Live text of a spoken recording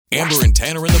Amber and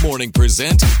Tanner in the morning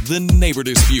present The Neighbor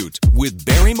Dispute with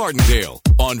Barry Martindale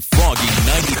on Froggy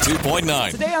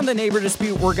 92.9. Today on The Neighbor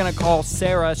Dispute, we're going to call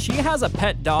Sarah. She has a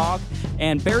pet dog,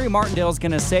 and Barry Martindale is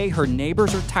going to say her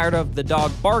neighbors are tired of the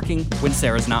dog barking when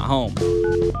Sarah's not home.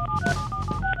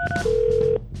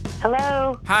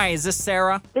 Hello? Hi, is this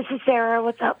Sarah? This is Sarah.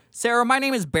 What's up? Sarah, my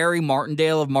name is Barry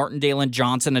Martindale of Martindale &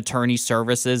 Johnson Attorney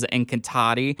Services in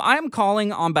Kentucky. I am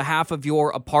calling on behalf of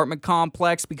your apartment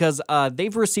complex because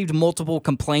they've received multiple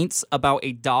complaints about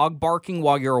a dog barking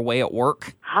while you're away at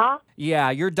work. Huh?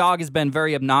 Yeah, your dog has been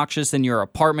very obnoxious in your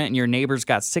apartment and your neighbors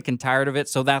got sick and tired of it,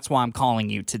 so that's why I'm calling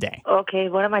you today. Okay,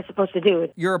 what am I supposed to do?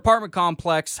 Your apartment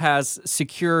complex has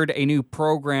secured a new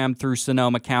program through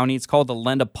Sonoma County. It's called the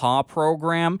A Paw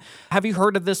program. Have you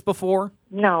heard of this before?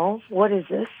 No. What is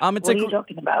this? What are you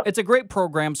talking about? It's a great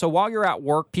program. So while you're at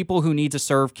work, people who need to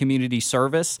serve community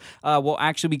service will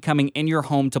actually be coming in your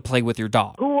home to play with your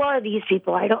dog. Who are these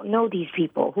people? I don't know these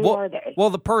people. Who are they? Well,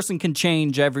 the person can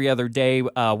change every other day.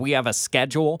 We have a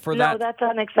schedule for that. No, that's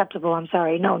unacceptable. I'm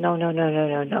sorry. No.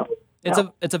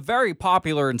 It's a very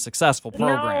popular and successful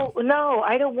program. No,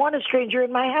 I don't want a stranger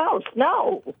in my house.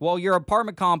 No. Well, your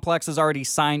apartment complex has already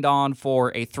signed on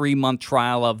for a 3-month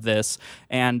trial of this,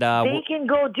 and they can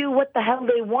go do what the hell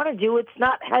they want to do. It's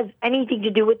not has anything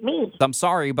to do with me. I'm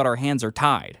sorry, but our hands are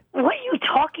tied. What are you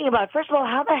talking about? First of all,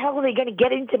 how the hell are they going to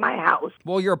get into my house?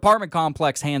 Well, your apartment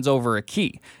complex hands over a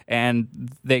key, and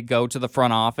they go to the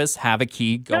front office, have a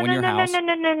key, go in your house.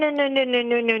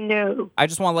 No. I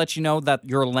just want to let you know that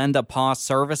your A Paw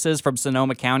services from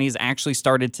Sonoma County has actually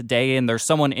started today, and there's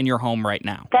someone in your home right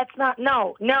now. That's not,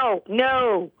 no.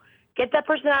 Get that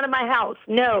person out of my house.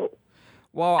 No.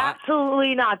 Well,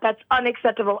 absolutely not. That's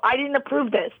unacceptable. I didn't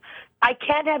approve this. I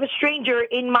can't have a stranger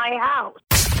in my house.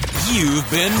 You've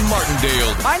been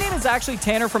Martindale. My name is actually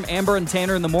Tanner from Amber and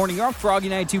Tanner in the Morning. You're on Froggy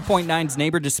 92.9's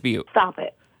Neighbor Dispute. Stop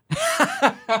it.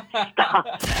 Stop.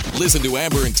 Listen to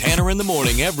Amber and Tanner in the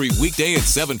morning every weekday at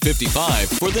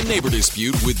 7:55 for The Neighbor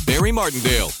Dispute with Barry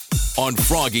Martindale on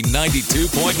Froggy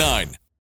 92.9.